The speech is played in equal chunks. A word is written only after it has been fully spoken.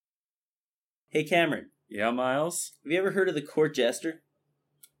Hey, Cameron. Yeah, Myles? Have you ever heard of the Court Jester?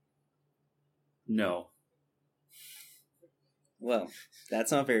 No. Well,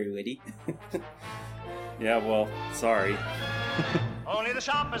 that's not very witty. Yeah, well, sorry. Only the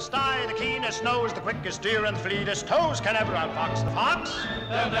sharpest eye, the keenest nose, the quickest ear, and the fleetest toes can ever outfox the fox.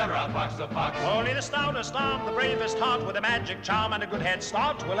 They'll never outfox the fox. Only the stoutest arm, the bravest heart, with a magic charm and a good head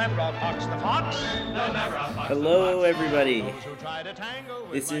start will ever outfox the fox. They'll never outfox Hello, the fox. everybody. Those who try to tangle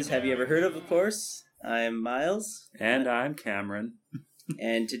with This my is Have You Ever Heard of course. I'm Myles. And I'm Cameron.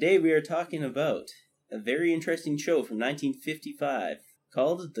 And today we are talking about a very interesting show from 1955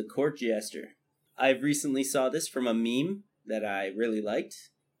 called The Court Jester. I've recently saw this from a meme that I really liked,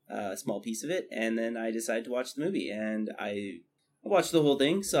 a small piece of it, and then I decided to watch the movie. And I watched the whole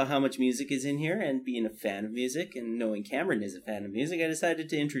thing, saw how much music is in here, and being a fan of music, and knowing Cameron is a fan of music, I decided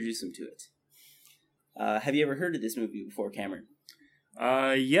to introduce him to it. Have you ever heard of this movie before, Cameron?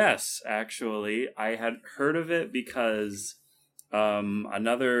 Yes, actually. I had heard of it because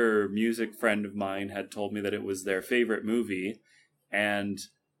another music friend of mine had told me that it was their favorite movie, and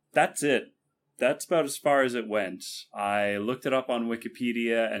that's it. That's about as far as it went. I looked it up on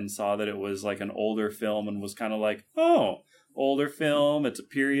Wikipedia and saw that it was like an older film and was kind of like, oh, older film, it's a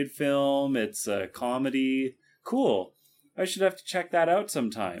period film, it's a comedy. Cool. I should have to check that out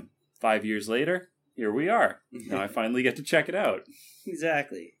sometime. 5 years later, here we are. Now I finally get to check it out.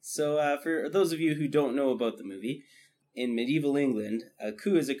 Exactly. So for those of you who don't know about the movie, in medieval England, a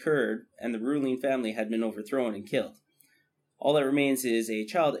coup has occurred and the ruling family had been overthrown and killed. All that remains is a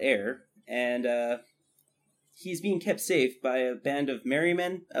child heir, and he's being kept safe by a band of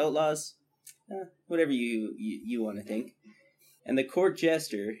merrymen, outlaws, whatever you want to think. And the court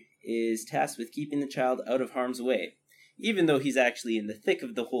jester is tasked with keeping the child out of harm's way, even though he's actually in the thick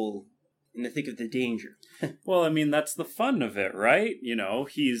of the danger. Well, I mean, that's the fun of it, right? You know,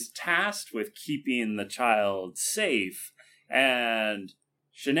 he's tasked with keeping the child safe, and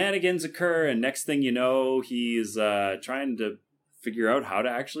shenanigans occur, and next thing you know, he's trying to figure out how to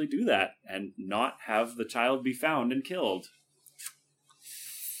actually do that and not have the child be found and killed.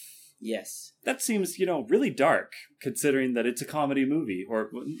 Yes. That seems, really dark, considering that it's a comedy movie.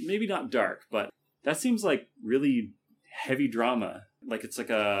 Or maybe not dark, but that seems like really heavy drama. Like it's like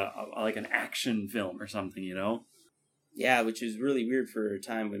like an action film or something, Yeah, which is really weird for a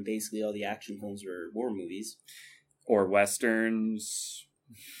time when basically all the action films were war movies. Or westerns.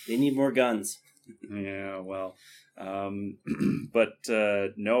 They need more guns. Yeah, well... but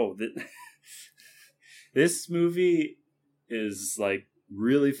no, this movie is like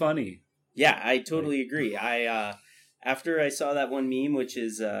really funny. Yeah, I totally agree. I after I saw that one meme, which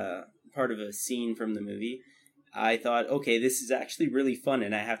is part of a scene from the movie, I thought, okay, this is actually really fun,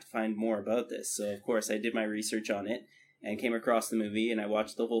 and I have to find more about this. So of course I did my research on it and came across the movie, and I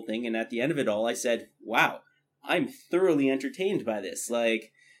watched the whole thing. And at the end of it all, I said, "Wow, I'm thoroughly entertained by this."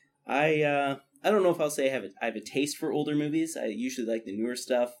 Like, I don't know if I'll say I have a taste for older movies. I usually like the newer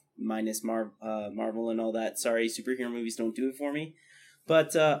stuff, minus Marvel and all that. Sorry, superhero movies don't do it for me.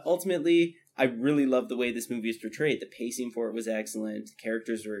 But ultimately, I really love the way this movie is portrayed. The pacing for it was excellent. The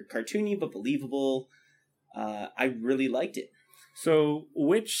characters were cartoony but believable. I really liked it. So,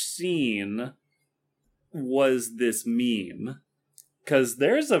 which scene was this meme? Because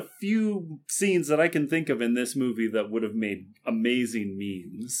there's a few scenes that I can think of in this movie that would have made amazing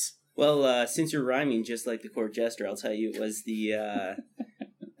memes. Well, since you're rhyming just like the court jester, I'll tell you it was the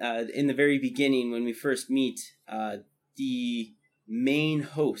in the very beginning when we first meet the main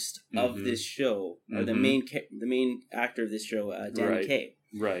host of this show, or the main actor of this show, Danny Kaye.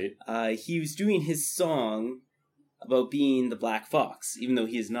 Right. He was doing his song about being the Black Fox, even though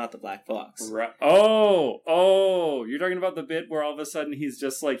he is not the Black Fox. Right. Oh, you're talking about the bit where all of a sudden he's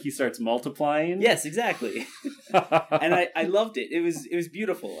just like, he starts multiplying? Yes, exactly. And I loved it. It was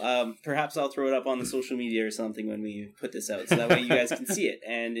beautiful. Perhaps I'll throw it up on the social media or something when we put this out, so that way you guys can see it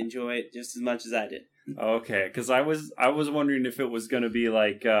and enjoy it just as much as I did. Okay, because I was wondering if it was going to be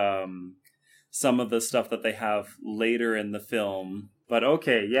like some of the stuff that they have later in the film. But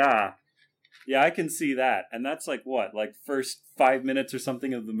okay, yeah. Yeah, I can see that. And that's like what? Like first 5 minutes or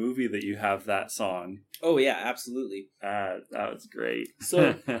something of the movie that you have that song. Oh, yeah, absolutely. That was great.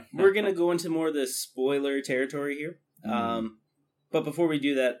 So we're going to go into more of the spoiler territory here. But before we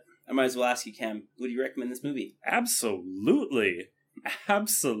do that, I might as well ask you, Cam, would you recommend this movie? Absolutely.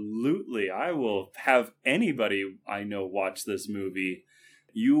 Absolutely. I will have anybody I know watch this movie.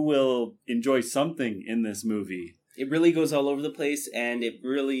 You will enjoy something in this movie. It really goes all over the place, and it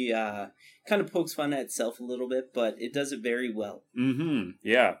really kind of pokes fun at itself a little bit, but it does it very well. Mm-hmm.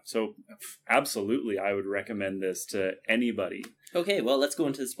 Yeah, so absolutely, I would recommend this to anybody. Okay, well, let's go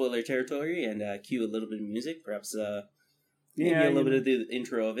into the spoiler territory and cue a little bit of music, perhaps maybe a little bit of the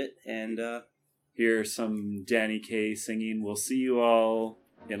intro of it, and... here's some Danny Kaye singing. We'll see you all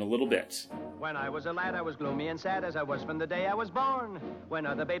in a little bit. When I was a lad, I was gloomy and sad as I was from the day I was born. When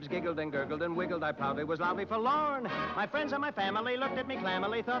other babes giggled and gurgled and wiggled, I proudly was loudly forlorn. My friends and my family looked at me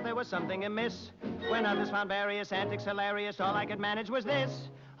clammily, thought there was something amiss. When others found various antics hilarious, all I could manage was this.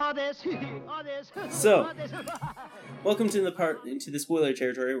 Oh, this. Oh, this. So, oh, this. welcome to into the spoiler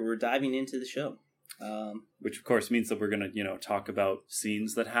territory where we're diving into the show. Which, of course, means that we're going to, talk about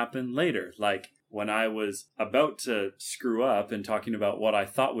scenes that happen later. Like, when I was about to screw up and talking about what I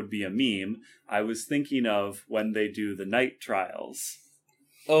thought would be a meme, I was thinking of when they do the night trials.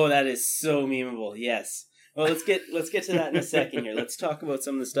 Oh, that is so memeable, yes. Well, let's get to that in a second here. Let's talk about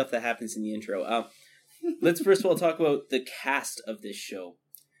some of the stuff that happens in the intro. Let's first of all talk about the cast of this show.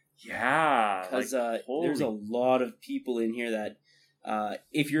 Yeah. Because there's a lot of people in here that...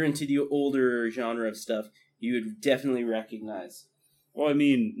 if you're into the older genre of stuff, you would definitely recognize. Well, I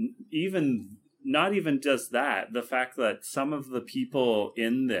mean, not even just that. The fact that some of the people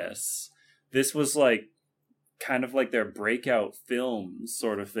in this was like kind of like their breakout films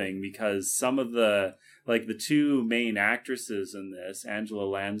sort of thing, because some of the two main actresses in this, Angela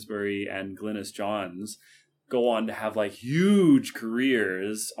Lansbury and Glynis Johns, go on to have like huge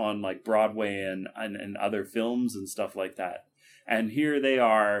careers on like Broadway and other films and stuff like that. And here they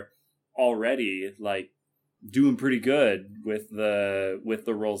are already like doing pretty good with the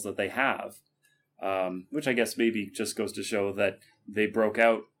roles that they have, which I guess maybe just goes to show that they broke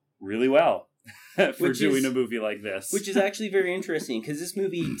out really well for doing a movie like this. Which is actually very interesting, because this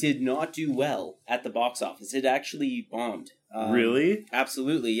movie did not do well at the box office. It actually bombed. Really?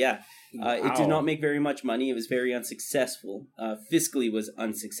 Absolutely, yeah. Wow. It did not make very much money. It was very unsuccessful. Fiscally was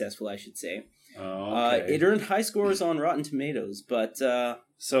unsuccessful, I should say. Oh, okay. It earned high scores on Rotten Tomatoes, but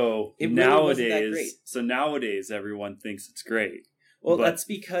so it really nowadays, wasn't that great. So nowadays, everyone thinks it's great. Well, that's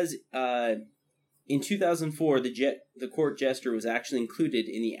because in 2004, the Court Jester was actually included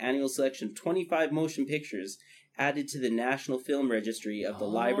in the annual selection of 25 motion pictures added to the National Film Registry of the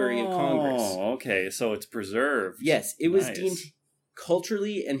Library of Congress. Oh, okay, so it's preserved. Yes, it was Nice. deemed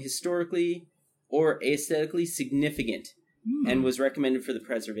culturally and historically or aesthetically significant and was recommended for the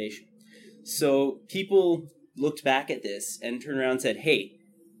preservation. So people looked back at this and turned around and said, hey,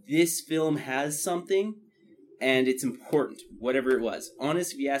 this film has something and it's important, whatever it was.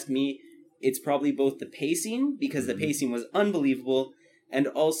 Honest, if you ask me, it's probably both the pacing, because the pacing was unbelievable, and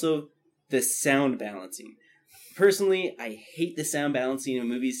also the sound balancing. Personally, I hate the sound balancing in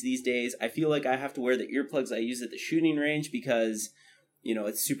movies these days. I feel like I have to wear the earplugs I use at the shooting range because...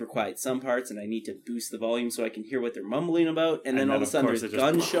 it's super quiet some parts, and I need to boost the volume so I can hear what they're mumbling about. And then all of a sudden there's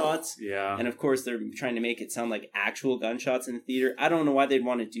gunshots. Yeah. And of course they're trying to make it sound like actual gunshots in the theater. I don't know why they'd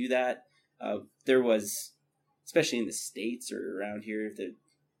want to do that. There was, especially in the States or around here,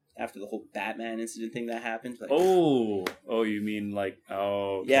 after the whole Batman incident thing that happened. Like, you mean like,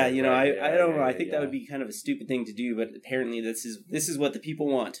 okay, yeah, right, I don't know. I think that would be kind of a stupid thing to do, but apparently this is what the people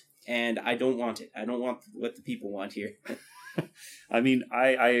want. And I don't want it. I don't want what the people want here. I mean,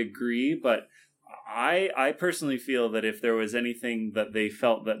 I agree, but I personally feel that if there was anything that they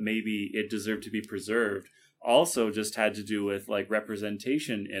felt that maybe it deserved to be preserved, also just had to do with like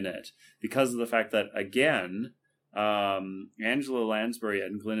representation in it, because of the fact that, again, Angela Lansbury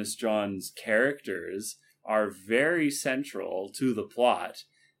and Glynis Johns' characters are very central to the plot,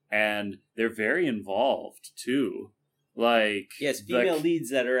 and they're very involved too. Like, yes, female leads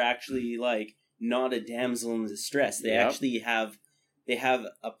that are actually like not a damsel in distress. They actually have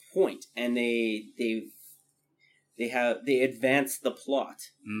a point, and they advance the plot.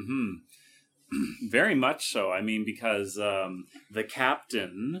 Mm-hmm. Very much so. I mean, because the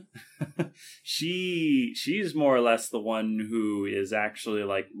captain, she's more or less the one who is actually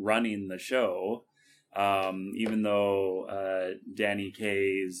like running the show. Even though Danny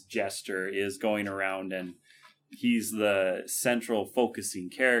Kaye's Jester is going around and he's the central focusing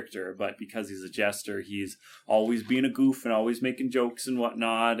character, but because he's a jester, he's always being a goof and always making jokes and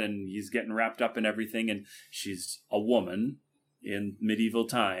whatnot, and he's getting wrapped up in everything, and she's a woman in medieval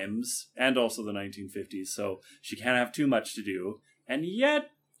times and also the 1950s, so she can't have too much to do, and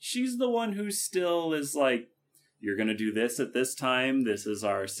yet she's the one who still is like, you're going to do this at this time, this is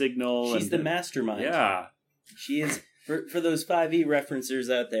our signal. She's the mastermind. Yeah. She is, for those 5e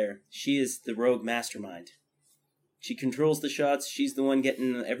referencers out there, she is the rogue mastermind. She controls the shots. She's the one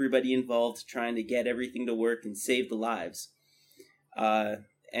getting everybody involved, trying to get everything to work and save the lives.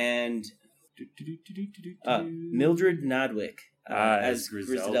 And Mildred Nadwick as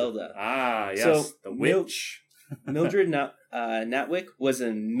Griselda. Ah, yes, So, the witch. Mildred Natwick was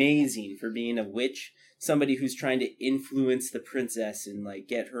amazing for being a witch, somebody who's trying to influence the princess and like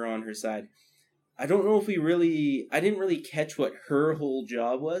get her on her side. I don't know if I didn't really catch what her whole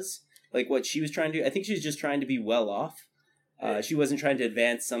job was, like what she was trying to do. I think she was just trying to be well off. She wasn't trying to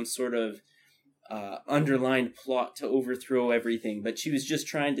advance some sort of underlined plot to overthrow everything, but she was just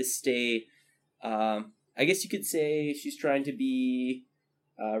trying to stay, I guess you could say she's trying to be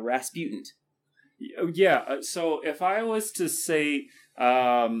Rasputin. Yeah, so if I was to say,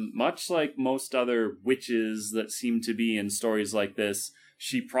 much like most other witches that seem to be in stories like this,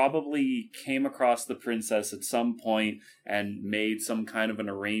 she probably came across the princess at some point and made some kind of an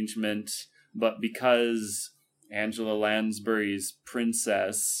arrangement, but because Angela Lansbury's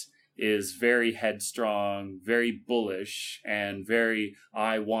princess is very headstrong, very bullish, and very,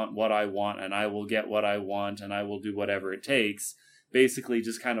 I want what I want, and I will get what I want, and I will do whatever it takes, basically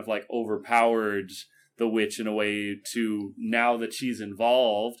just kind of like overpowered the witch in a way to, now that she's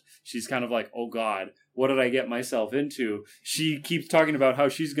involved, she's kind of like, oh God, what did I get myself into? She keeps talking about how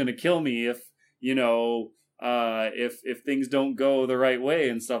she's going to kill me if, if things don't go the right way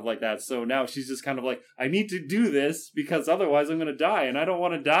and stuff like that. So now she's just kind of like, I need to do this because otherwise I'm going to die, and I don't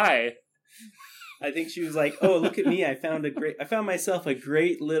want to die. I think she was like, oh, look at me. I found myself a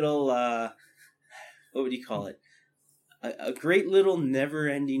great little, what would you call it? A great little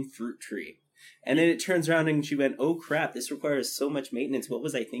never-ending fruit tree. And then it turns around and she went, oh crap, this requires so much maintenance. What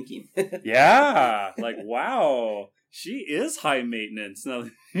was I thinking? Yeah, like, wow. She is high maintenance now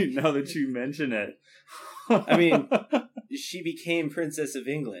that you mention it. I mean, she became Princess of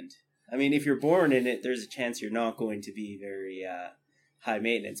England. I mean, if you're born in it, there's a chance you're not going to be very high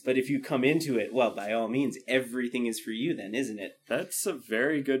maintenance. But if you come into it, well, by all means, everything is for you then, isn't it? That's a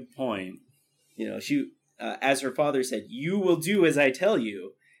very good point. She, as her father said, you will do as I tell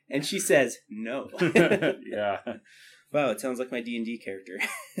you. And she says, no. Yeah. Wow, it sounds like my D&D character.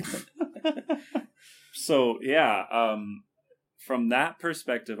 So, yeah, from that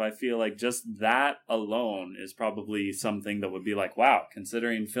perspective, I feel like just that alone is probably something that would be like, wow,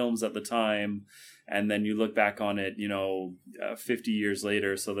 considering films at the time, and then you look back on it, 50 years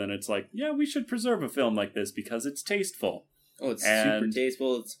later, so then it's like, yeah, we should preserve a film like this because it's tasteful. Oh, it's super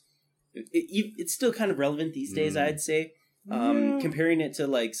tasteful. It's still kind of relevant these days, I'd say. Comparing it to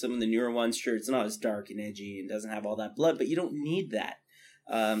like some of the newer ones, sure, it's not as dark and edgy and doesn't have all that blood, but you don't need that.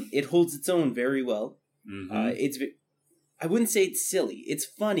 It holds its own very well. Mm-hmm. I wouldn't say it's silly. It's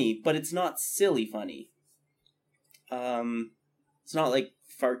funny, but it's not silly funny. It's not like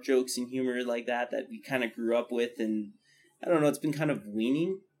fart jokes and humor like that we kind of grew up with, and I don't know, it's been kind of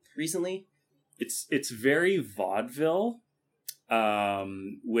weaning recently. It's very vaudeville.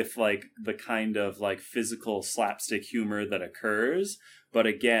 With like the kind of like physical slapstick humor that occurs. But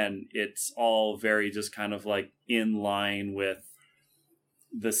again, it's all very just kind of like in line with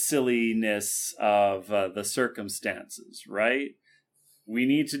the silliness of the circumstances, right? We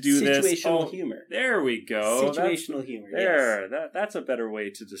need to do this. Situational humor. There we go. Situational humor. There, yes. That's a better way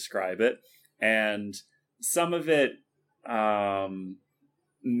to describe it. And some of it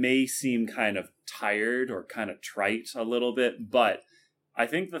may seem kind of tired or kind of trite a little bit, but I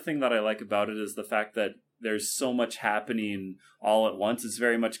think the thing that I like about it is the fact that there's so much happening all at once. It's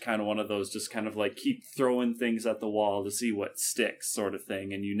very much kind of one of those just kind of like keep throwing things at the wall to see what sticks sort of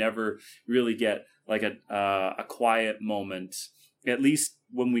thing, and you never really get like a quiet moment, at least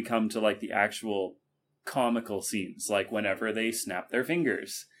when we come to like the actual comical scenes, like whenever they snap their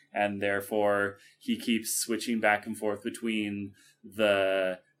fingers, and therefore he keeps switching back and forth between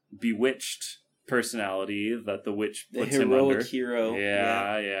the bewitched personality that the witch puts him under. The heroic hero.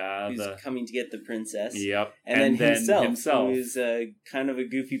 Yeah. Who's coming to get the princess. Yep. And then himself. Who's kind of a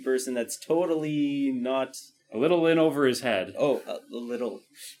goofy person that's totally not... A little in over his head. Oh, a little.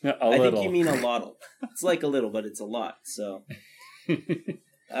 I think you mean a lot. It's like a little, but it's a lot, so...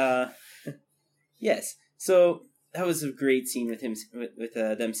 Yes. So... That was a great scene with him, with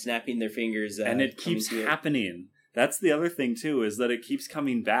them snapping their fingers. And it keeps happening. That's the other thing, too, is that it keeps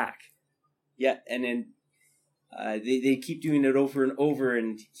coming back. Yeah, and then they keep doing it over and over,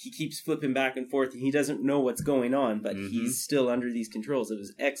 and he keeps flipping back and forth, and he doesn't know what's going on, but he's still under these controls. It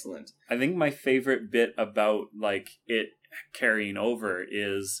was excellent. I think my favorite bit about like it carrying over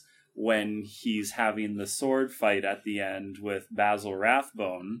is when he's having the sword fight at the end with Basil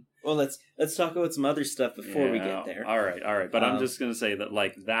Rathbone. Well, let's talk about some other stuff before we get there. All right. But I'm just going to say that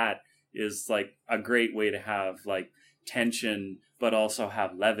like that is like a great way to have like tension, but also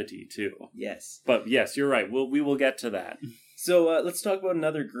have levity too. Yes. But yes, you're right. We will get to that. So let's talk about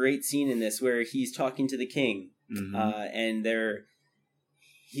another great scene in this where he's talking to the king, and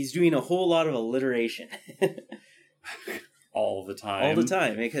he's doing a whole lot of alliteration. All the time. All the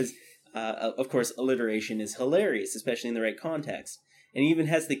time, because, of course, alliteration is hilarious, especially in the right context. And he even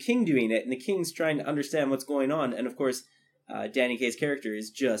has the king doing it, and the king's trying to understand what's going on, and of course, Danny Kaye's character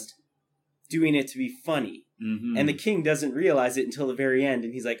is just doing it to be funny. Mm-hmm. And the king doesn't realize it until the very end,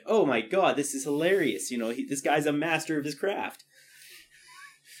 and he's like, oh my god, this is hilarious. You know, this guy's a master of his craft.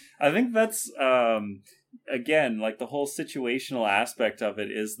 I think that's, again, like the whole situational aspect of it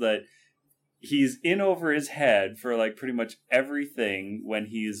is that he's in over his head for like pretty much everything when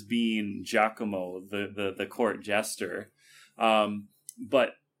he's being Giacomo, the court jester.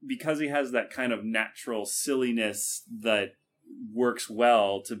 But because he has that kind of natural silliness that works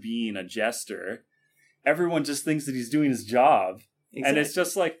well to being a jester, everyone just thinks that he's doing his job. Exactly. And it's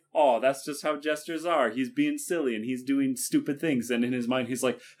just like, oh, that's just how jesters are. He's being silly and he's doing stupid things. And in his mind, he's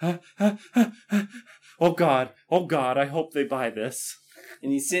like, oh God, I hope they buy this.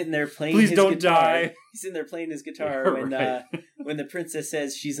 And he's sitting there playing Please his don't guitar. die. He's sitting there playing his guitar when the princess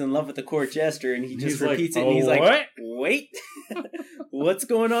says she's in love with the court jester, and he just repeats it, and he's like, wait, what's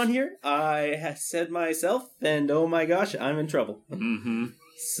going on here? I have said myself, and oh my gosh, I'm in trouble. Mm-hmm.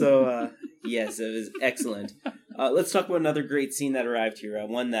 So, yes, it was excellent. Let's talk about another great scene that arrived here,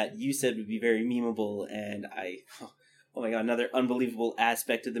 one that you said would be very memeable, and oh my god, another unbelievable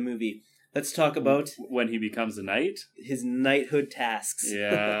aspect of the movie. Let's talk about... when he becomes a knight? His knighthood tasks.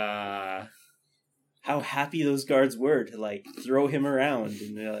 Yeah. How happy those guards were to, like, throw him around.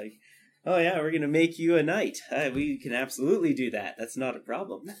 And they're like, oh yeah, we're going to make you a knight. We can absolutely do that. That's not a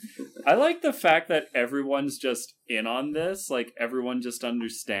problem. I like the fact that everyone's just in on this. Like, everyone just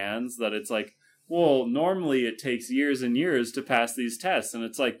understands that it's like, well, normally it takes years and years to pass these tests. And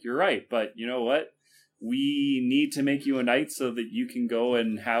it's like, you're right, but you know what? We need to make you a knight so that you can go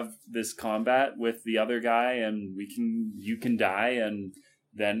and have this combat with the other guy, and you can die, and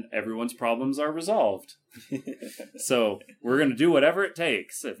then everyone's problems are resolved. So we're going to do whatever it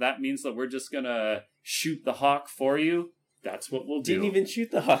takes. If that means that we're just going to shoot the hawk for you, that's what we'll do. Didn't even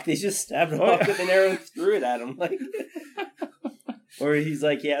shoot the hawk. They just stabbed the hawk with an arrow and threw it at him. Like, or he's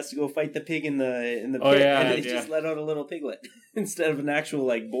like, he has to go fight the pig in the pit, and they just let out a little piglet instead of an actual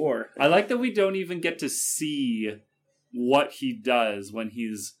like boar. I like that we don't even get to see what he does when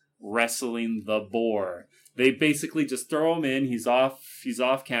he's wrestling the boar. They basically just throw him in. He's off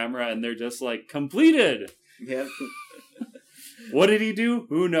camera, and they're just like, completed. Yep. What did he do?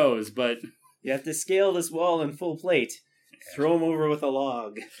 Who knows? But you have to scale this wall in full plate. Throw him over with a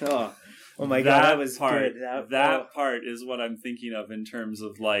log. Oh my god, that was part, good. That part is what I'm thinking of in terms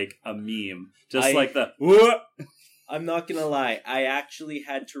of like a meme. Just like the whoop. I'm not gonna lie, I actually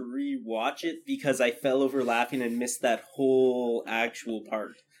had to re-watch it because I fell over laughing and missed that whole actual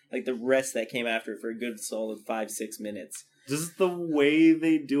part. Like the rest that came after for a good solid 5-6 minutes. Just the way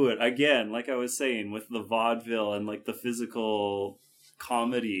they do it. Again, like I was saying, with the vaudeville and like the physical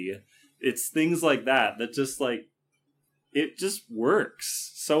comedy, it's things like that just like, it just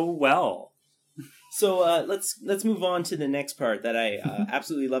works so well. So let's move on to the next part that I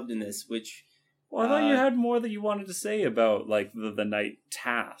absolutely loved in this, which... Well, I thought you had more that you wanted to say about like the knight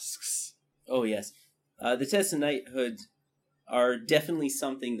tasks. Oh, yes. The tests of knighthood are definitely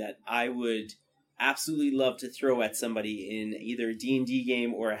something that I would absolutely love to throw at somebody in either a D&D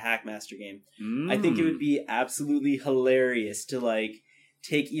game or a Hackmaster game. I think it would be absolutely hilarious to like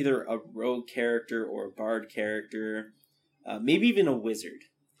take either a rogue character or a bard character, maybe even a wizard,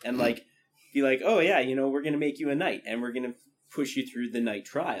 and like be like, oh yeah, you know, we're going to make you a knight and we're going to push you through the knight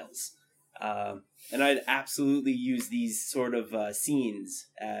trials. And I'd absolutely use these sort of scenes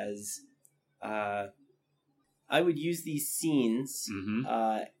as... I would use these scenes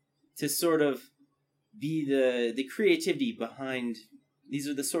to sort of be the creativity behind... These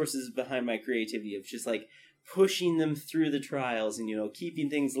are the sources behind my creativity of just like pushing them through the trials and, you know, keeping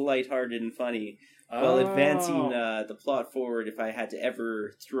things lighthearted and funny while advancing the plot forward. If I had to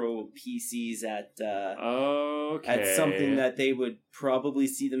ever throw PCs at something that they would probably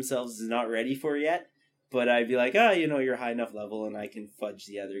see themselves as not ready for yet, but I'd be like, you know, you're high enough level and I can fudge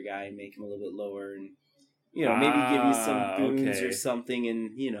the other guy and make him a little bit lower and, you know, maybe give you some boons or something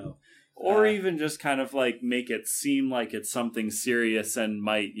and, you know. Or even just kind of like make it seem like it's something serious and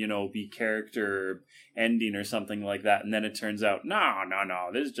might, you know, be character ending or something like that. And then it turns out, no,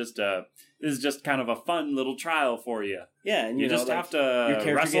 this is just kind of a fun little trial for you. Yeah, and you know, just like, have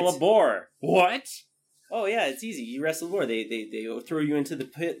to wrestle a boar. What? Oh yeah, it's easy. You wrestle the boar. They throw you into the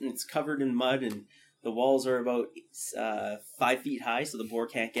pit, and it's covered in mud, and the walls are about 5 feet high, so the boar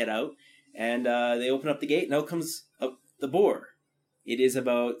can't get out. And they open up the gate, and out comes the boar. It is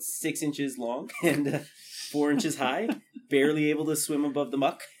about 6 inches long and 4 inches high, barely able to swim above the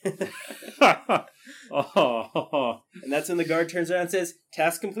muck. Oh. And that's when the guard turns around and says,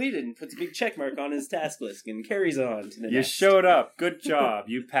 "Task completed," and puts a big check mark on his task list and carries on to the You next. showed up. Good job.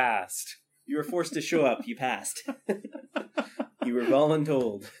 You passed. You were forced to show up. You passed. You were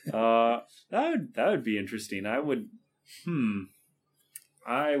voluntold. That would be interesting. I would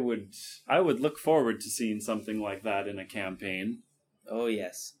look forward to seeing something like that in a campaign. Oh,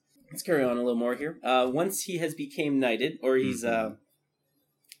 yes. Let's carry on a little more here. Once he has become knighted, or he's...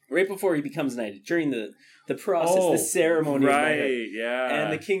 right before he becomes knighted, during the process, the ceremony of knighthood. Yeah.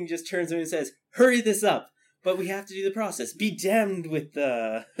 And the king just turns to him and says, "Hurry this up, but we have to do the process. Be damned with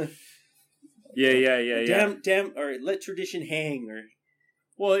the..." Damn, or let tradition hang, or...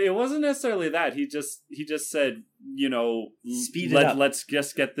 Well, it wasn't necessarily that. He just said, speed it up. Let's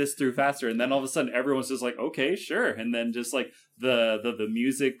just get this through faster. And then all of a sudden, everyone's just like, okay, sure. And then just like the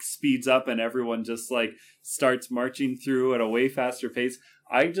music speeds up, and everyone just like starts marching through at a way faster pace.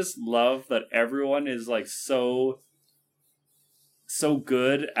 I just love that everyone is like so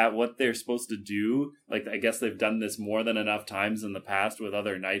good at what they're supposed to do. Like, I guess they've done this more than enough times in the past with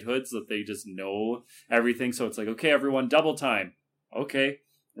other knighthoods that they just know everything. So it's like, okay, everyone, double time. Okay,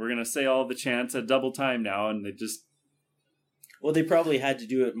 we're going to say all the chants at double time now. And they just... Well, they probably had to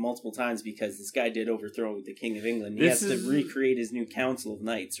do it multiple times because this guy did overthrow the King of England. He has to recreate his new Council of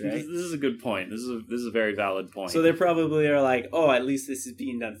Knights, right? This is a good point. This is a very valid point. So they probably are like, oh, at least this is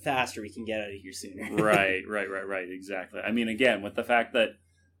being done faster. We can get out of here sooner. Right. Exactly. I mean, again, with the fact that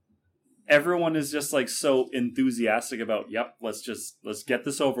everyone is just like so enthusiastic about, yep, let's get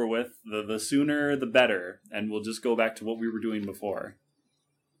this over with. The sooner, the better. And we'll just go back to what we were doing before.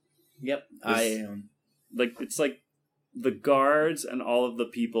 Yep. It's like, the guards and all of the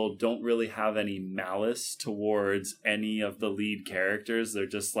people don't really have any malice towards any of the lead characters. They're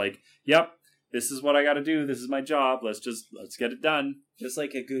just like, yep, this is what I got to do. This is my job. Let's get it done. Just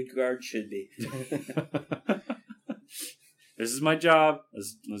like a good guard should be. This is my job.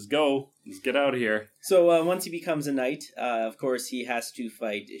 Let's go. Let's get out of here. So once he becomes a knight, of course, he has to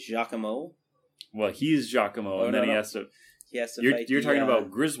fight Jacquemo. Well, he's Jacquemo, and then he has to... He has to fight. You're talking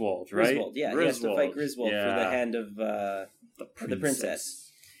about Griswold, right? Griswold, yeah. Griswold. He has to fight Griswold for the hand of the princess.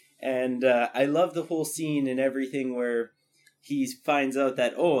 And I love the whole scene and everything where he finds out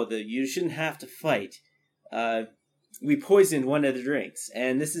that, you shouldn't have to fight. We poisoned one of the drinks.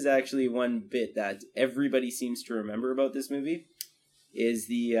 And this is actually one bit that everybody seems to remember about this movie, is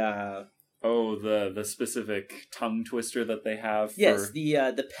the... the specific tongue twister that they have. Yes,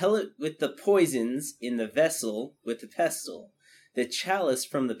 the pellet with the poisons in the vessel with the pestle. The chalice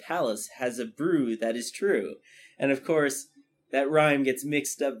from the palace has a brew that is true. And of course, that rhyme gets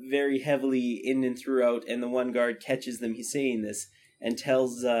mixed up very heavily in and throughout, and the one guard catches them saying this and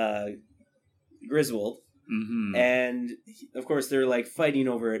tells Griswold. Mm-hmm. And of course, they're like fighting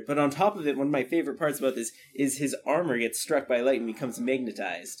over it. But on top of it, one of my favorite parts about this is his armor gets struck by light and becomes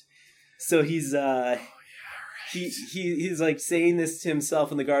magnetized. So he's he's like saying this to himself,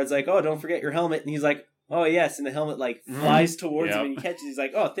 and the guard's like, "Oh, don't forget your helmet." And he's like, "Oh yes," and the helmet like flies towards him, and he catches. He's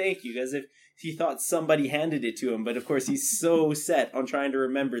like, "Oh, thank you," as if he thought somebody handed it to him. But of course, he's so set on trying to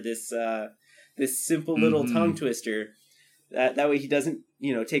remember this this simple little tongue twister that way he doesn't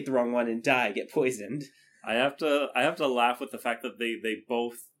take the wrong one and get poisoned. I have to laugh with the fact that they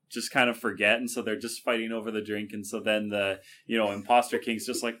both just kind of forget, and so they're just fighting over the drink, and so then the imposter king's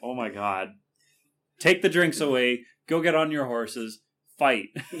just like, oh my god, take the drinks away, go get on your horses, fight.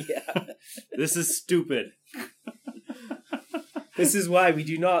 Yeah. This is stupid. This is why we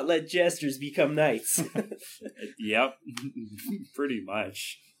do not let jesters become knights. Yep. Pretty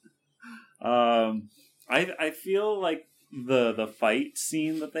much. I feel like the fight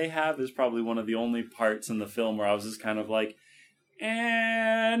scene that they have is probably one of the only parts in the film where I was just kind of like,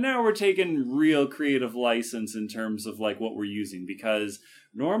 and now we're taking real creative license in terms of like what we're using, because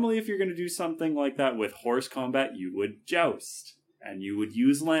normally if you're going to do something like that with horse combat, you would joust and you would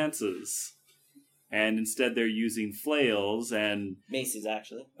use lances, and instead they're using flails and maces,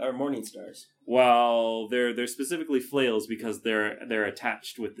 actually, or morning stars. Well, they're specifically flails because they're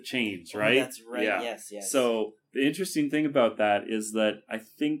attached with the chains, right? Oh, that's right. Yeah. Yes. So the interesting thing about that is that I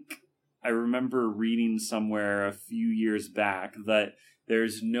think I remember reading somewhere a few years back that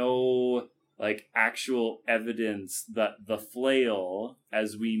there's no like actual evidence that the flail,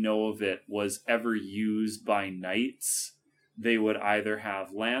 as we know of it, was ever used by knights. They would either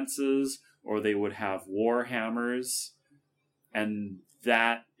have lances or they would have war hammers, and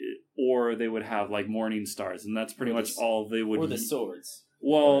that, or they would have like morning stars, and that's pretty much all they would. Or the swords.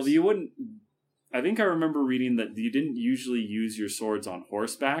 Well, you wouldn't. I think I remember reading that you didn't usually use your swords on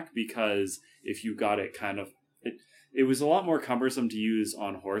horseback, because if you got it kind of... It was a lot more cumbersome to use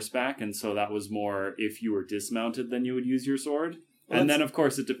on horseback, and so that was more if you were dismounted, then you would use your sword. Well, and then, of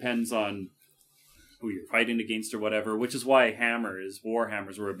course, it depends on who you're fighting against or whatever, which is why war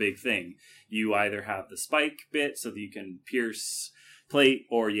hammers were a big thing. You either have the spike bit so that you can pierce plate,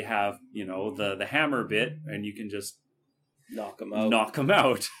 or you have, the hammer bit, and you can just knock them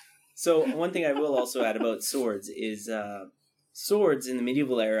out. So one thing I will also add about swords is swords in the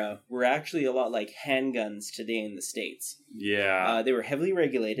medieval era were actually a lot like handguns today in the States. Yeah. They were heavily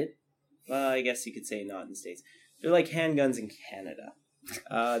regulated. I guess you could say not in the States. They're like handguns in Canada.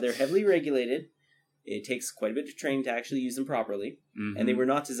 They're heavily regulated. It takes quite a bit of training to actually use them properly. Mm-hmm. And they were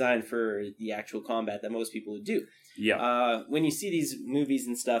not designed for the actual combat that most people would do. Yeah. When you see these movies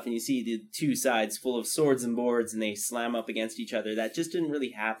and stuff and you see the two sides full of swords and boards and they slam up against each other, that just didn't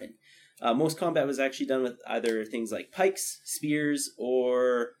really happen. Most combat was actually done with either things like pikes, spears,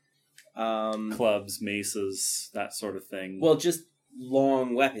 or... clubs, maces, that sort of thing. Well, just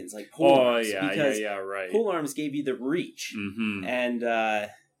long weapons like polearms. Because right. Polearms gave you the reach. Mm-hmm. And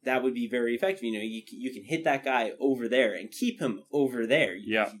that would be very effective. You can hit that guy over there and keep him over there.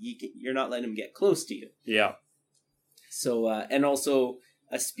 You're not letting him get close to you. Yeah. So, and also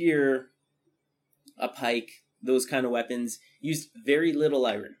a spear, a pike, those kind of weapons used very little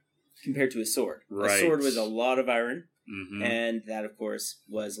iron compared to a sword. Right. A sword was a lot of iron, mm-hmm. and that, of course,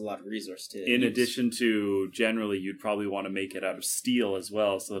 was a lot of resource to In use. addition to, generally, you'd probably want to make it out of steel as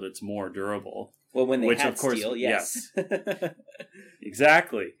well, so that it's more durable. Well, when they had steel, yes.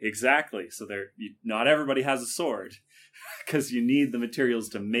 Exactly. So not everybody has a sword, because you need the materials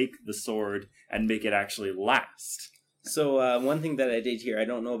to make the sword and make it actually last. So one thing that I did here, I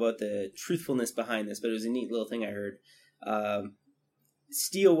don't know about the truthfulness behind this, but it was a neat little thing I heard.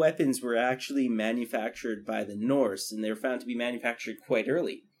 Steel weapons were actually manufactured by the Norse, and they were found to be manufactured quite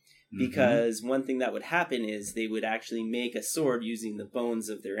early. Because mm-hmm. one thing that would happen is they would actually make a sword using the bones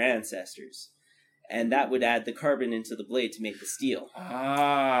of their ancestors. And that would add the carbon into the blade to make the steel.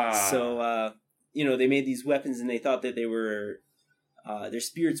 So, they made these weapons and they thought that they were... their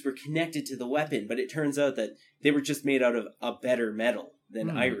spirits were connected to the weapon, but it turns out that they were just made out of a better metal than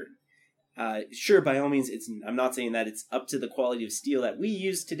iron. Sure, by all means, I'm not saying that it's up to the quality of steel that we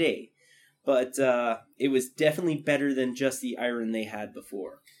use today, but it was definitely better than just the iron they had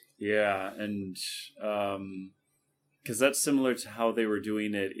before. Yeah, and because that's similar to how they were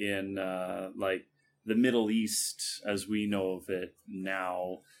doing it in the Middle East, as we know of it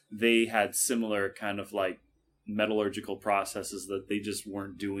now. They had similar kind of metallurgical processes that they just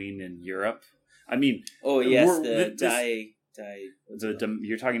weren't doing in Europe. I mean, you're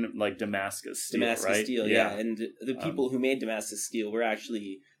talking like Damascus steel, Damascus right? steel, yeah. And the people who made Damascus steel were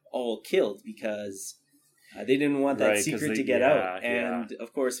actually all killed because they didn't want that secret to get out. And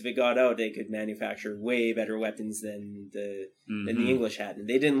of course, if it got out, they could manufacture way better weapons than the English had, and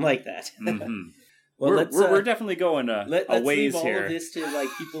they didn't like that. Mm-hmm. Well, we're definitely going a let's ways leave all here. Of this to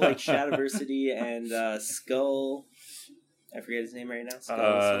people like Shadiversity and Skull. I forget his name right now.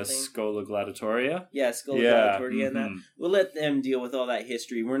 Scola Gladiatoria. Yeah, Scola Gladiatoria and that. We'll let them deal with all that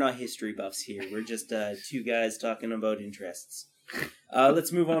history. We're not history buffs here. We're just two guys talking about interests.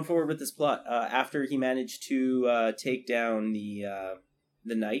 Let's move on forward with this plot. After he managed to take down the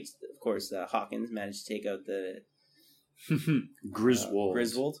knight, of course, Hawkins managed to take out the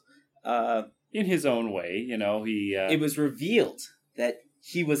Griswold. In his own way, he... It was revealed that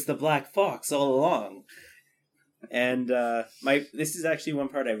he was the Black Fox all along. And this is actually one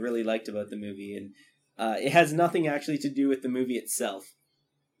part I really liked about the movie, and it has nothing actually to do with the movie itself.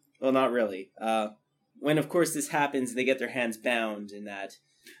 Well, not really. When, of course, this happens, and they get their hands bound and that,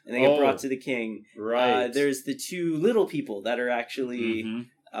 and they get brought to the king. Right. There's the two little people that are actually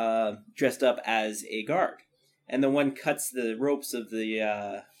dressed up as a guard, and the one cuts the ropes of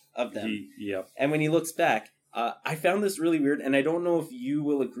them. And when he looks back, I found this really weird, and I don't know if you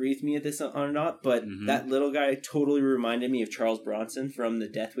will agree with me at this or not, but that little guy totally reminded me of Charles Bronson from the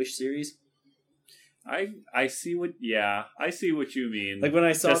Death Wish series. I see what you mean. Like when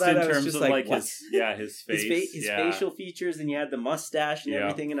I saw just that, in I was terms just of like, what? His face, his facial features, and he had the mustache and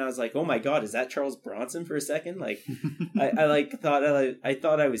everything, and I was like, oh my god, is that Charles Bronson for a second? Like, I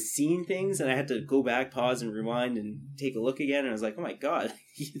thought I was seeing things, and I had to go back, pause, and rewind, and take a look again, and I was like, oh my god,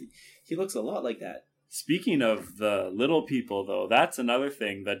 he looks a lot like that. Speaking of the little people, though, that's another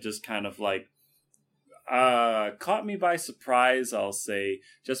thing that just kind of caught me by surprise, I'll say,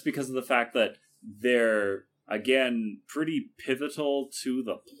 just because of the fact that they're, again, pretty pivotal to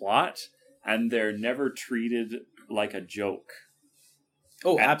the plot, and they're never treated like a joke.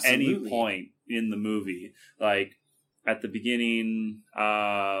 Oh, at absolutely. any point in the movie. Like, at the beginning,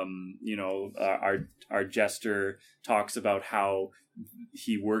 our Jester talks about how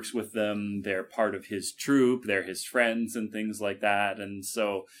he works with them, they're part of his troupe, they're his friends and things like that, and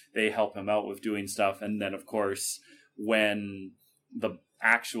so they help him out with doing stuff. And then, of course, when the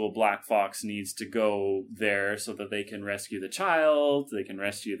actual Black Fox needs to go there so that they can rescue the child, they can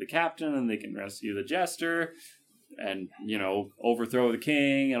rescue the captain, and they can rescue the Jester, and, overthrow the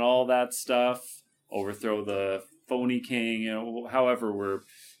king and all that stuff, overthrow the phony king, however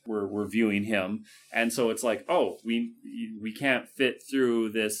we're viewing him. And so it's like, oh, we can't fit through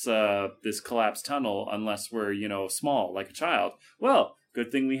this collapsed tunnel unless we're, small, like a child. Well,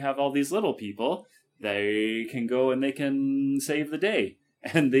 good thing we have all these little people. They can go and they can save the day.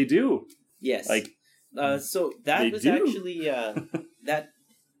 And they do. Yes. So that was actually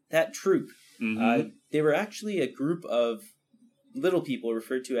that troop. Mm-hmm. They were actually a group of little people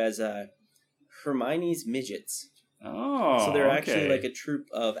referred to as Hermione's midgets. Oh, so they're actually like a troop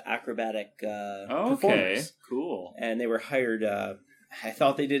of acrobatic performers. Cool. And they were hired. I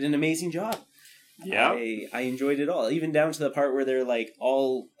thought they did an amazing job. Yeah, I enjoyed it all, even down to the part where they're like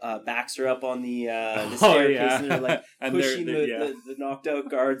all backs are up on the staircase, and they're like pushing the knocked out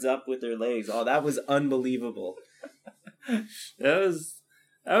guards up with their legs. Oh, that was unbelievable. That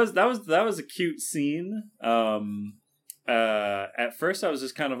was a cute scene. At first I was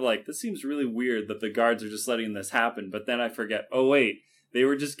just kind of like, this seems really weird that the guards are just letting this happen, but then I forget, oh wait, they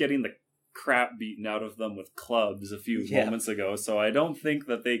were just getting the crap beaten out of them with clubs a few moments ago, so I don't think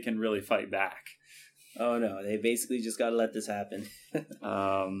that they can really fight back. Oh no, they basically just gotta let this happen.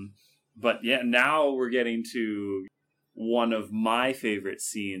 But yeah, now we're getting to one of my favorite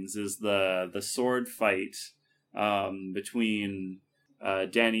scenes, is the sword fight between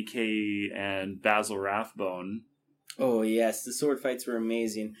Danny Kaye and Basil Rathbone. Oh yes, the sword fights were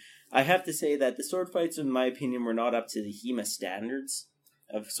amazing. I have to say that the sword fights, in my opinion, were not up to the HEMA standards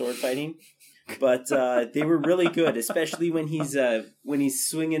of sword fighting, but they were really good, especially when he's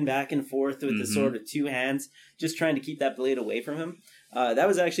swinging back and forth with the sword with two hands, just trying to keep that blade away from him. That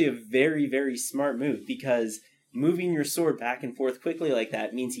was actually a very, very smart move, because moving your sword back and forth quickly like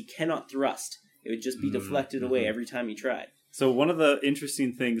that means he cannot thrust. It would just be deflected away every time he tried. So one of the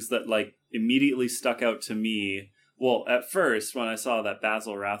interesting things that immediately stuck out to me, well, at first, when I saw that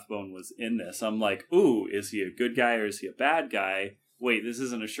Basil Rathbone was in this, I'm like, ooh, is he a good guy or is he a bad guy? Wait, this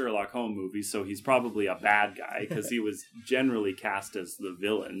isn't a Sherlock Holmes movie, so he's probably a bad guy, because he was generally cast as the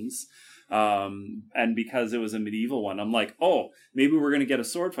villains. And because it was a medieval one, I'm like, oh, maybe we're going to get a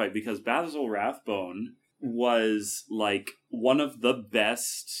sword fight, because Basil Rathbone was one of the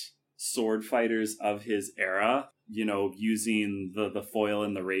best sword fighters of his era, using the foil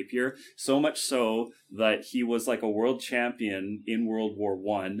and the rapier. So much so that he was a world champion in World War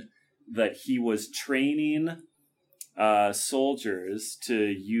I, that he was training soldiers to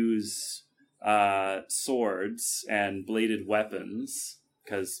use swords and bladed weapons,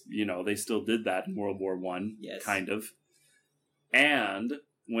 because, they still did that in World War I, kind of. And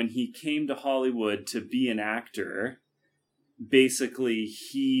when he came to Hollywood to be an actor, basically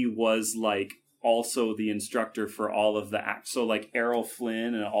he was also the instructor for all of the acts. So Errol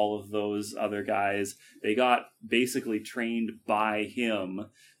Flynn and all of those other guys, they got basically trained by him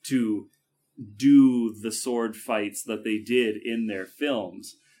to do the sword fights that they did in their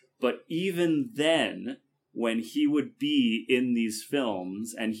films. But even then, when he would be in these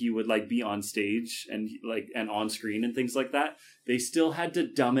films and he would be on stage and and on screen and things like that, they still had to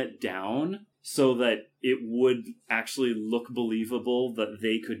dumb it down so that it would actually look believable that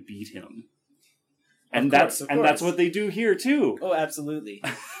they could beat him. And that's what they do here too. Oh, absolutely.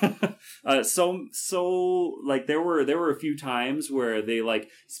 So there were a few times where they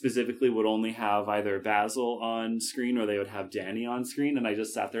specifically would only have either Basil on screen or they would have Danny on screen, and I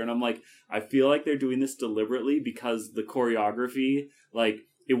just sat there and I'm like, I feel like they're doing this deliberately, because the choreography,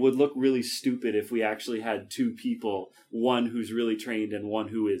 it would look really stupid if we actually had two people, one who's really trained and one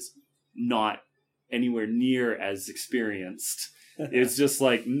who is not anywhere near as experienced. It's just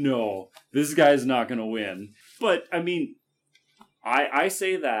no, this guy's not going to win. But, I mean, I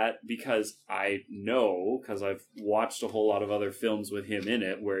say that because I know, because I've watched a whole lot of other films with him in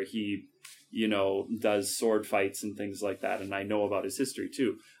it where he, does sword fights and things like that, and I know about his history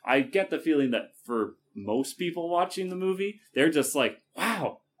too. I get the feeling that for most people watching the movie, they're just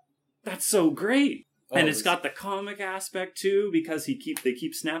wow, that's so great. And it's got the comic aspect too, because they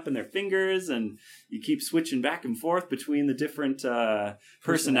keep snapping their fingers, and you keep switching back and forth between the different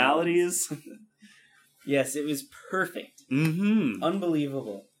personalities. Yes, it was perfect. Mm-hmm.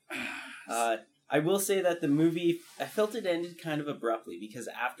 Unbelievable. I will say that the movie, I felt it ended kind of abruptly, because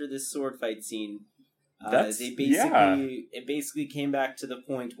after this sword fight scene, it basically came back to the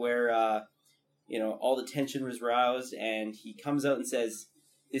point where all the tension was roused, and he comes out and says,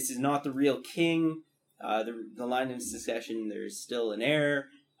 "This is not the real king. The line of succession, there's still an heir,"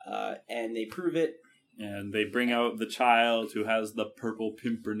 and they prove it. And they bring out the child who has the purple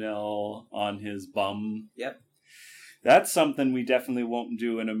pimpernel on his bum. Yep. That's something we definitely won't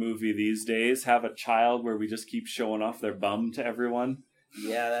do in a movie these days. Have a child where we just keep showing off their bum to everyone.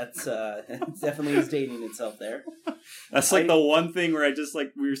 Yeah, that's definitely is dating itself there. That's like the one thing where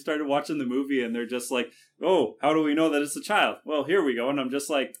we started watching the movie and they're just like, "Oh, how do we know that it's a child?" Well, here we go. And I'm just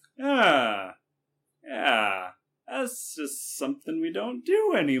like, yeah, that's just something we don't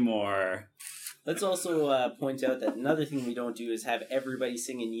do anymore. Let's also point out that another thing we don't do is have everybody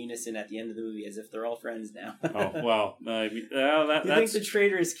sing in unison at the end of the movie as if they're all friends now. Oh, well. You think the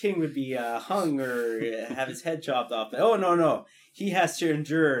traitorous king would be hung or have his head chopped off? Oh, no. He has to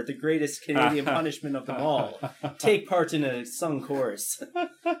endure the greatest Canadian punishment of them all. Take part in a sung chorus.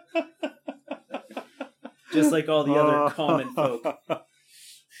 Just like all the other common folk.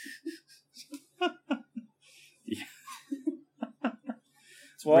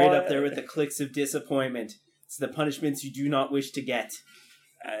 Right up there with the clicks of disappointment. It's the punishments you do not wish to get.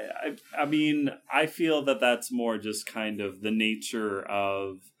 I mean, I feel that that's more just kind of the nature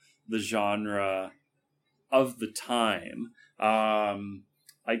of the genre of the time.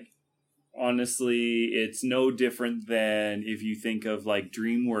 Honestly, it's no different than if you think of like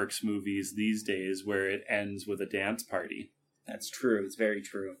DreamWorks movies these days where it ends with a dance party. That's true. It's very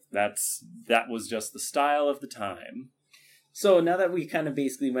true. That was just the style of the time. So now that we kind of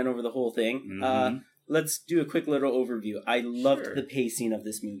basically went over the whole thing, let's do a quick little overview. I loved the pacing of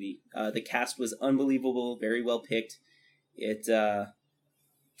this movie. The cast was unbelievable, very well picked. It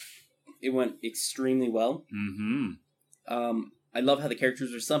went extremely well. Mm-hmm. I love how the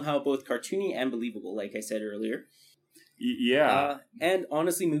characters are somehow both cartoony and believable, like I said earlier. Yeah. And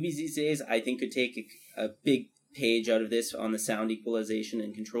honestly, movies these days, I think, could take a big page out of this on the sound equalization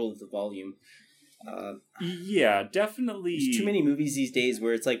and control of the volume. Yeah, definitely. There's too many movies these days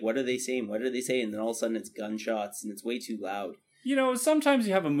where it's like, what are they saying? What are they saying? And then all of a sudden it's gunshots and it's way too loud. You know, sometimes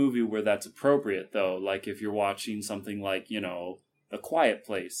you have a movie where that's appropriate, though. Like if you're watching something like, A Quiet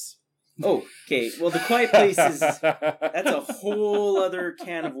Place. Oh, okay. Well, The Quiet Place that's a whole other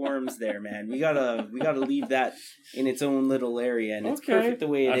can of worms there, man. We gotta leave that in its own little area, and it's perfect the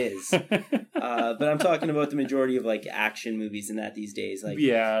way it is. But I'm talking about the majority of like action movies and that these days. Like,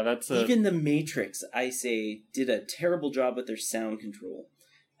 yeah, that's even The Matrix, I say, did a terrible job with their sound control.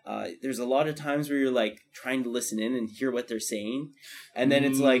 There's a lot of times where you're like trying to listen in and hear what they're saying, and then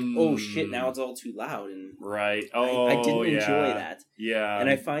it's like, oh shit, now it's all too loud, and right. I didn't enjoy that. Yeah, and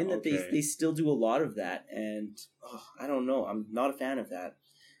I find that they still do a lot of that, and I don't know, I'm not a fan of that.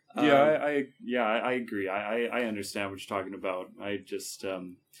 I agree. I understand what you're talking about. I just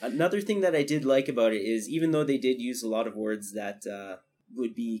another thing that I did like about it is even though they did use a lot of words that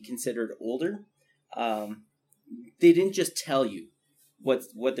would be considered older, they didn't just tell you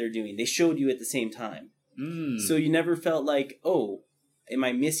what they're doing. They showed you at the same time. So you never felt like, oh, am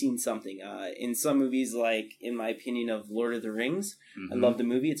I missing something? In some movies, like in my opinion of Lord of the Rings, I love the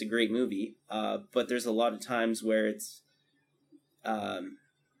movie. It's a great movie. But there's a lot of times where it's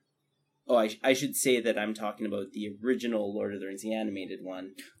I should say that I'm talking about the original Lord of the Rings, the animated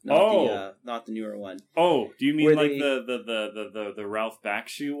one, not the newer one. Oh, do you mean like the Ralph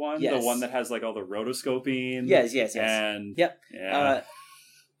Bakshi one? Yes. The one that has like all the rotoscoping? Yes. And yep. Yeah.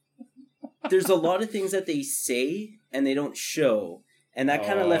 There's a lot of things that they say and they don't show, and that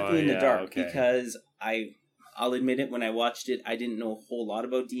kind of left me in the dark because I'll admit it, when I watched it, I didn't know a whole lot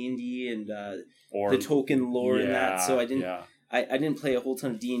about D&D and the Tolkien lore and that, so I didn't. Yeah. I didn't play a whole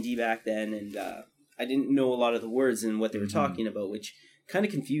ton of D&D back then, and I didn't know a lot of the words and what they were talking about, which kind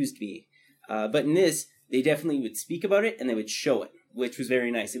of confused me. But in this, they definitely would speak about it, and they would show it, which was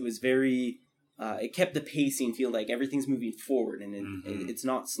very nice. It was very... it kept the pacing feel like everything's moving forward, and it's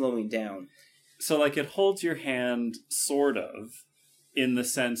not slowing down. So, like, it holds your hand, sort of, in the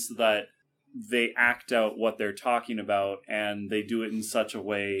sense that they act out what they're talking about, and they do it in such a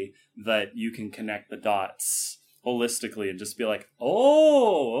way that you can connect the dots holistically and just be like,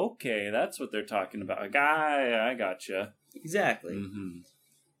 oh, okay, that's what they're talking about. Like, I gotcha. Exactly.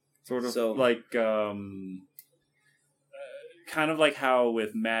 Sort of like, kind of like how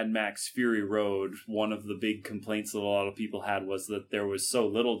with Mad Max Fury Road, one of the big complaints that a lot of people had was that there was so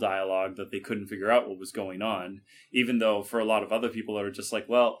little dialogue that they couldn't figure out what was going on, even though for a lot of other people that are just like,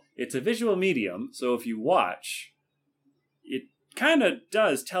 well, it's a visual medium, so if you watch, it kind of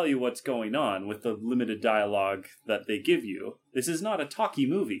does tell you what's going on with the limited dialogue that they give you. This is not a talky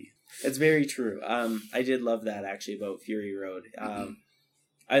movie. It's very true. I did love that, actually, about Fury Road.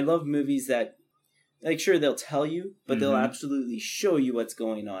 I love movies that, like, sure, they'll tell you, but they'll absolutely show you what's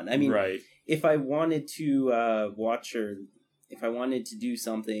going on. I mean, right. If I wanted to watch, or if I wanted to do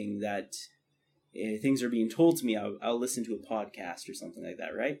something that things are being told to me, I'll listen to a podcast or something like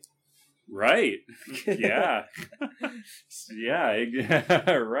that, right? Right. Yeah.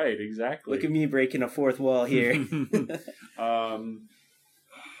 Yeah. Right. Exactly. Look at me breaking a fourth wall here.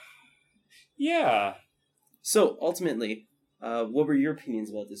 Yeah. So, ultimately, what were your opinions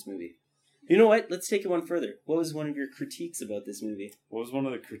about this movie? You know what? Let's take it one further. What was one of your critiques about this movie? What was one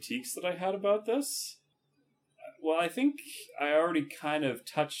of the critiques that I had about this? Well, I think I already kind of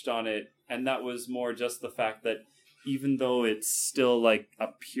touched on it, and that was more just the fact that even though it's still like a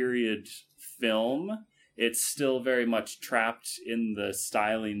period film, it's still very much trapped in the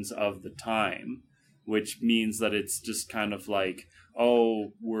stylings of the time, which means that it's just kind of like,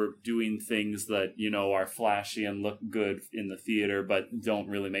 oh, we're doing things that, you know, are flashy and look good in the theater, but don't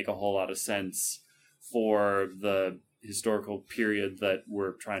really make a whole lot of sense for the historical period that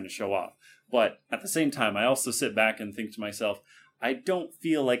we're trying to show off. But at the same time, I also sit back and think to myself, I don't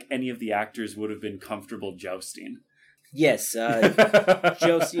feel like any of the actors would have been comfortable jousting. Yes,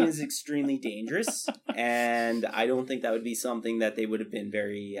 jousting is extremely dangerous, and I don't think that would be something that they would have been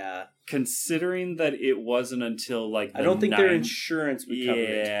very... Considering that it wasn't until, like, I don't think their insurance would cover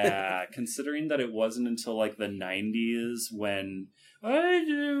it. Yeah, considering that it wasn't until, like, the 90s when...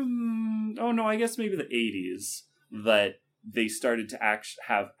 oh, no, I guess maybe the 80s that they started to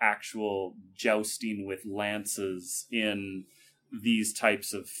have actual jousting with lances in these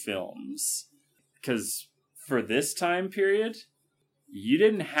types of films. Because... for this time period, you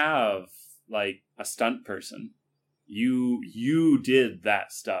didn't have, like, a stunt person. You did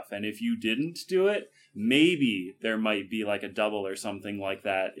that stuff. And if you didn't do it, maybe there might be, like, a double or something like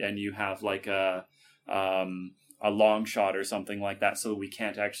that. And you have, like, a long shot or something like that so we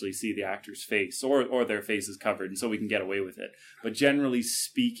can't actually see the actor's face. Or their face is covered, and so we can get away with it. But generally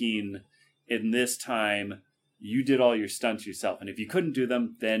speaking, in this time, you did all your stunts yourself. And if you couldn't do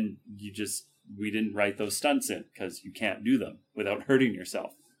them, then we didn't write those stunts in because you can't do them without hurting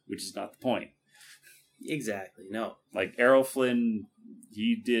yourself, which is not the point. Exactly, no. Like Errol Flynn,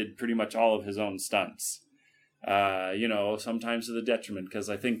 he did pretty much all of his own stunts. Sometimes to the detriment, because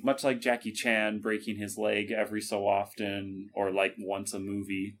I think much like Jackie Chan breaking his leg every so often, or like once a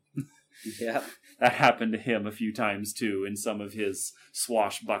movie. Yeah. That happened to him a few times too in some of his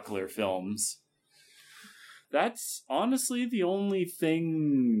swashbuckler films. That's honestly the only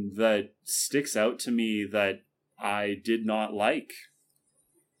thing that sticks out to me that I did not like.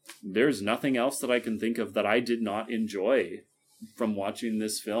 There's nothing else that I can think of that I did not enjoy from watching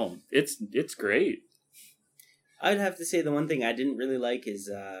this film. It's great. I'd have to say the one thing I didn't really like is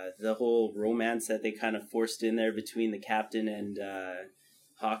the whole romance that they kind of forced in there between the captain and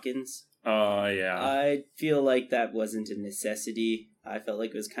Hawkins. Oh, yeah. I feel like that wasn't a necessity. I felt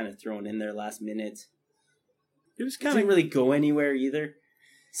like it was kind of thrown in there last minute. It was didn't really go anywhere either.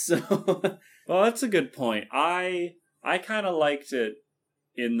 So, well, that's a good point. I kind of liked it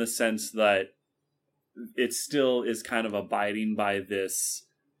in the sense that it still is kind of abiding by this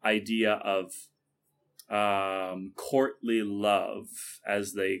idea of courtly love,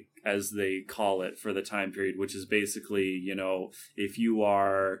 as they call it for the time period, which is basically, you know, if you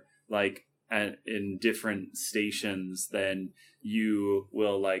are like in different stations, then you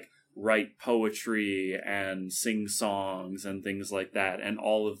will like write poetry and sing songs and things like that, and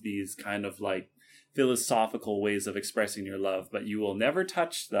all of these kind of like philosophical ways of expressing your love, but you will never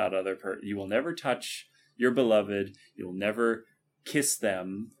touch that other person. You will never touch your beloved. You'll never kiss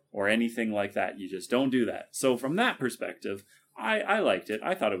them or anything like that. You just don't do that. So from that perspective, I liked it.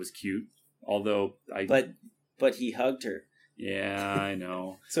 I thought it was cute, although But he hugged her. Yeah, I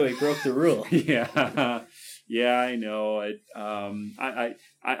know. So he broke the rule. Yeah, I know. I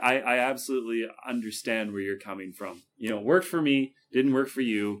absolutely understand where you're coming from. You know, worked for me, didn't work for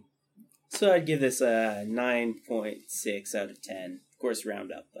you. So I'd give this a 9.6 out of 10. Of course,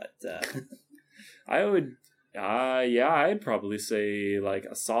 round up, but... I would... I'd probably say like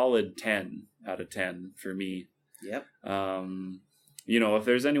a solid 10 out of 10 for me. Yep. If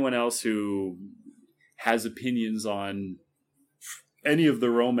there's anyone else who has opinions on any of the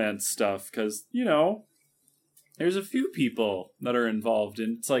romance stuff, because, there's a few people that are involved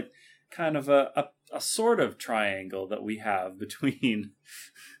in. It's like kind of a sort of triangle that we have between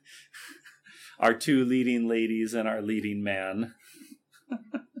our two leading ladies and our leading man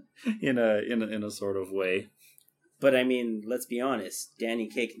in a sort of way. But I mean, let's be honest, Danny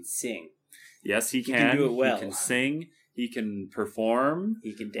Kaye can sing. Yes, he can do it well. He can sing. He can perform.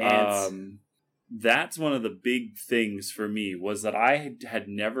 He can dance. That's one of the big things for me, was that I had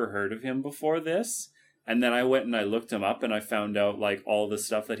never heard of him before this. And then I went and I looked him up and I found out like all the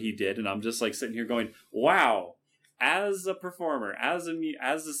stuff that he did. And I'm just like sitting here going, wow, as a performer, as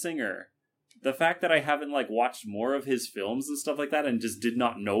a singer, the fact that I haven't like watched more of his films and stuff like that and just did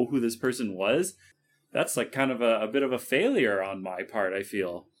not know who this person was, that's like kind of a bit of a failure on my part, I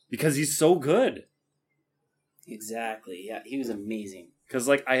feel, because he's so good. Exactly. Yeah, he was amazing. Because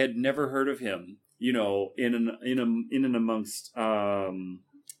like I had never heard of him, you know, in and amongst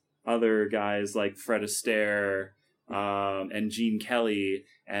other guys like Fred Astaire and Gene Kelly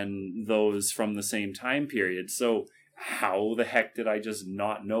and those from the same time period. So how the heck did I just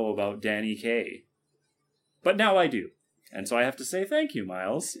not know about Danny Kaye? But now I do. And so I have to say thank you,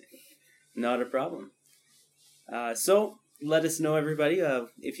 Myles. Not a problem. So let us know, everybody,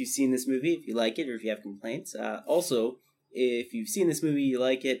 if you've seen this movie, if you like it, or if you have complaints. Also, if you've seen this movie, you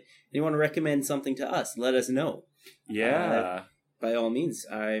like it, and you want to recommend something to us, let us know. Yeah. By all means,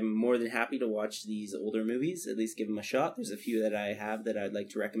 I'm more than happy to watch these older movies, at least give them a shot. There's a few that I have that I'd like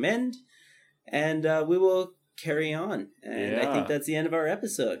to recommend, and we will carry on. And I think that's the end of our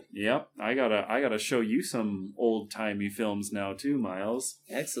episode. Yep, I gotta show you some old-timey films now too, Myles.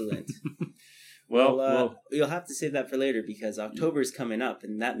 Excellent. Well, you'll have to save that for later, because October's coming up,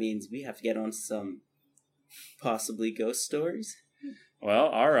 and that means we have to get on some possibly ghost stories. Well,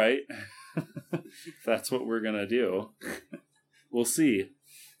 all right. That's what we're gonna do. We'll see.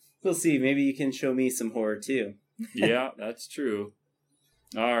 We'll see. Maybe you can show me some horror too. Yeah, that's true.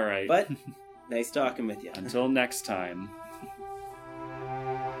 All right. But nice talking with you. Until next time.